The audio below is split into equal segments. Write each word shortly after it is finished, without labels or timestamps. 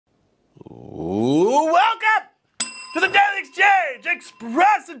Welcome to the Daily Exchange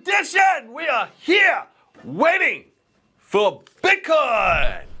Express Edition. We are here waiting for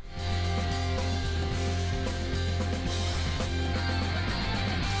Bitcoin.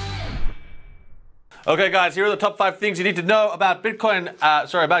 Okay, guys, here are the top 5 things you need to know about Bitcoin.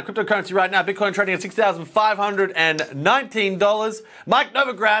 About cryptocurrency right now. Bitcoin trading at $6,519. Mike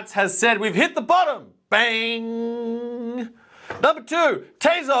Novogratz has said we've hit the bottom. Bang! Number 2,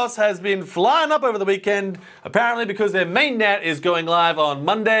 Tezos has been flying up over the weekend, apparently because their mainnet is going live on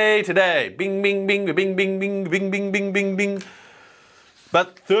Monday today. Bing, bing, bing, bing, bing, bing, bing, bing, bing, bing, bing.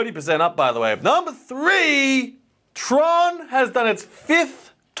 But 30% up, by the way. Number 3, Tron has done its 5th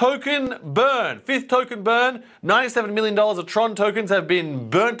token burn. 5th token burn. $97 million of Tron tokens have been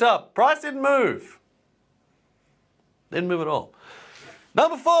burnt up. Price didn't move. Didn't move at all.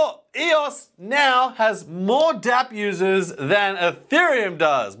 Number 4, EOS now has more dApp users than Ethereum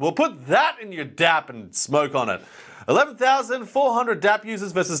does. We'll put that in your dApp and smoke on it. 11,400 dApp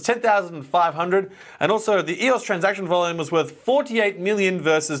users versus 10,500. And also the EOS transaction volume was worth 48 million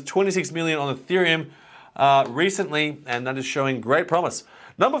versus 26 million on Ethereum recently, and that is showing great promise.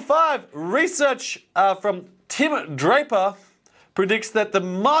 Number 5, research from Tim Draper predicts that the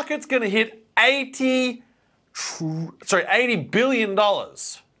market's going to hit $80 billion.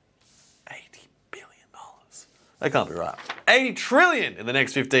 $80 billion. That can't be right. 80 trillion in the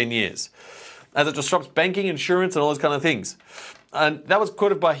next 15 years. As it disrupts banking, insurance, and all those kind of things. And that was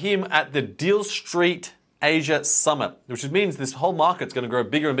quoted by him at the Deal Street Asia Summit, which means this whole market's going to grow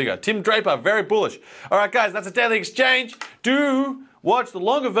bigger and bigger. Tim Draper, very bullish. All right, guys, that's a Daily Exchange. Do watch the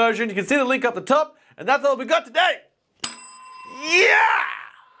longer version. You can see the link up the top. And that's all we got today. Yeah!